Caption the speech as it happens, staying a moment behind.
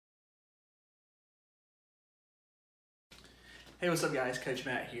Hey, what's up guys? Coach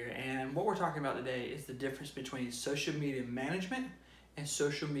Matt here, and what we're talking about today is the difference between social media management and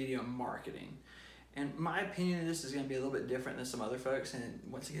social media marketing. And my opinion of this is going to be a little bit different than some other folks, and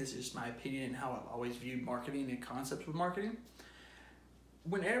once again, it's just my opinion and how I've always viewed marketing and concepts with marketing.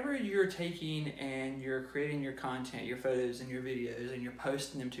 Whenever you're taking and you're creating your content, your photos and your videos, and you're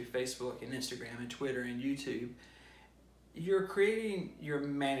posting them to Facebook and Instagram and Twitter and YouTube, you're creating your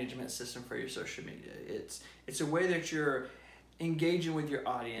management system for your social media. It's a way that you're engaging with your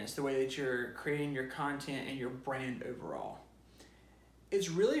audience, the way that you're creating your content and your brand overall.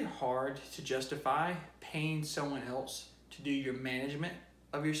 It's really hard to justify paying someone else to do your management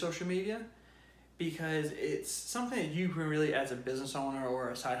of your social media because it's something that you can really, as a business owner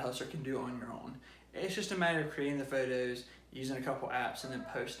or a side hustler, can do on your own. It's just a matter of creating the photos, using a couple apps, and then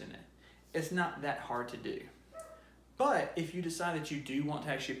posting it. It's not that hard to do. But if you decide that you do want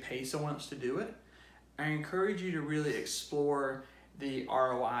to actually pay someone else to do it, I encourage you to really explore the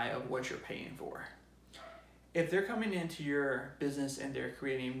ROI of what you're paying for. If they're coming into your business and they're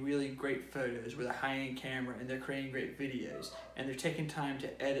creating really great photos with a high-end camera and they're creating great videos and they're taking time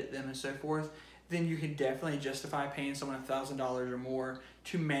to edit them and so forth, then you can definitely justify paying someone $1,000 or more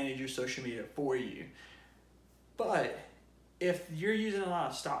to manage your social media for you. But if you're using a lot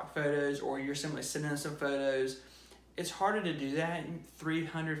of stock photos or you're simply sending some photos, it's harder to do that.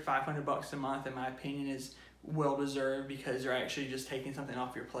 $300, $500 a month, in my opinion, is well deserved because they're actually just taking something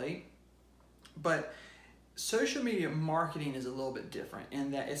off your plate. But social media marketing is a little bit different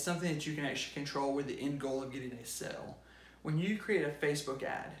in that it's something that you can actually control with the end goal of getting a sale. When you create a Facebook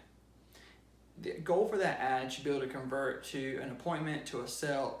ad, the goal for that ad should be able to convert to an appointment, to a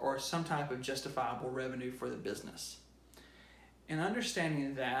sale, or some type of justifiable revenue for the business. And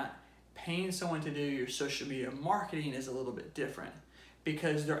understanding that, paying someone to do your social media marketing is a little bit different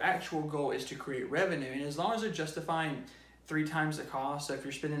because their actual goal is to create revenue. And as long as they're justifying 3 times the cost, so if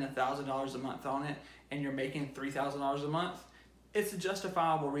you're spending $1,000 a month on it and you're making $3,000 a month, it's a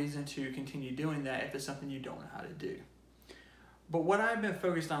justifiable reason to continue doing that if it's something you don't know how to do. But what I've been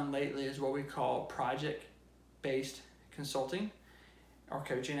focused on lately is what we call project-based consulting, or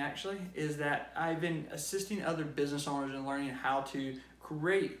coaching actually, is that I've been assisting other business owners in learning how to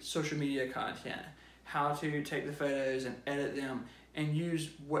create social media content, how to take the photos and edit them and use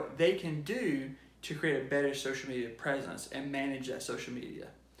what they can do to create a better social media presence and manage that social media.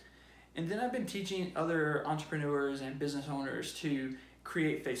 And then I've been teaching other entrepreneurs and business owners to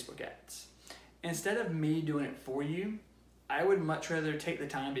create Facebook ads. Instead of me doing it for you, I would much rather take the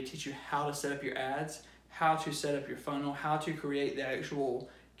time to teach you how to set up your ads, how to set up your funnel, how to create the actual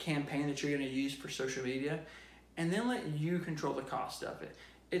campaign that you're going to use for social media, and then let you control the cost of it.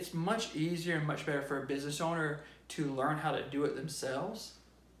 It's much easier and much better for a business owner to learn how to do it themselves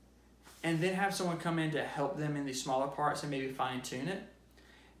and then have someone come in to help them in these smaller parts and maybe fine tune it,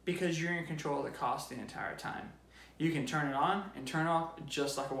 because you're in control of the cost the entire time. You can turn it on and turn it off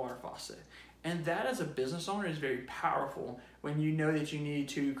just like a water faucet. And that, as a business owner, is very powerful when you know that you need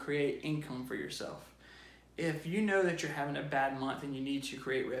to create income for yourself. If you know that you're having a bad month and you need to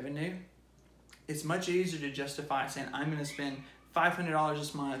create revenue, it's much easier to justify saying, I'm going to spend $500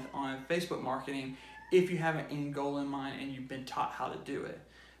 this month on Facebook marketing if you have an end goal in mind and you've been taught how to do it.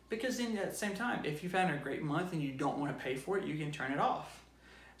 Because then at the same time, if you've had a great month and you don't want to pay for it, you can turn it off.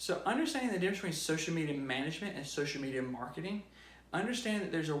 So understanding the difference between social media management and social media marketing, understand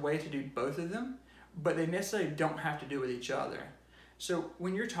that there's a way to do both of them, but they necessarily don't have to do with each other. So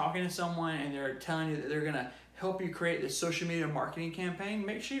when you're talking to someone and they're telling you that they're going to help you create this social media marketing campaign,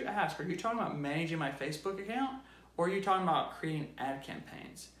 make sure you ask, are you talking about managing my Facebook account, or are you talking about creating ad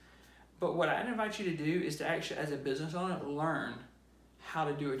campaigns? But what I'd invite you to do is to actually, as a business owner, learn how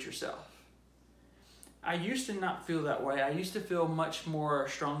to do it yourself. I used to not feel that way. I used to feel much more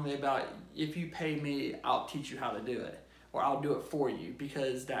strongly about, if you pay me, I'll teach you how to do it, or I'll do it for you,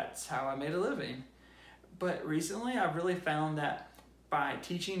 because that's how I made a living. But recently I've really found that by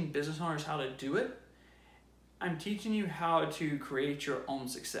teaching business owners how to do it, I'm teaching you how to create your own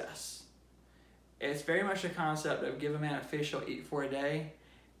success. It's very much the concept of give a man a fish, he'll eat for a day,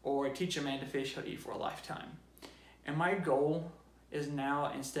 or teach a man to fish, he'll eat for a lifetime. And my goal is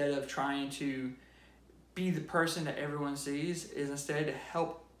now, instead of trying to be the person that everyone sees, is instead to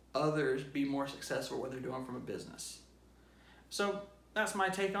help others be more successful what they're doing from a business. So that's my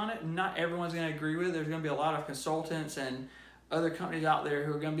take on it. Not everyone's going to agree with it. There's going to be a lot of consultants and other companies out there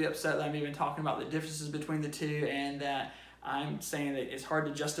who are going to be upset that I'm even talking about the differences between the two, and that I'm saying that it's hard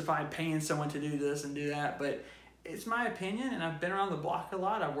to justify paying someone to do this and do that. But it's my opinion, and I've been around the block a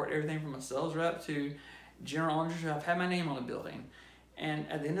lot. I've worked everything from a sales rep to general manager. I've had my name on a building. And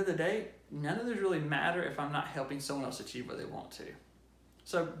at the end of the day, none of those really matter if I'm not helping someone else achieve what they want to.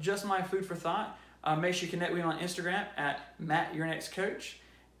 So just my food for thought. Make sure you connect with me on Instagram at Matt Your Next Coach.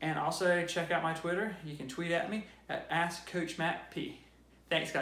 And also check out my Twitter. You can tweet at me at AskCoachMattP. Thanks, guys.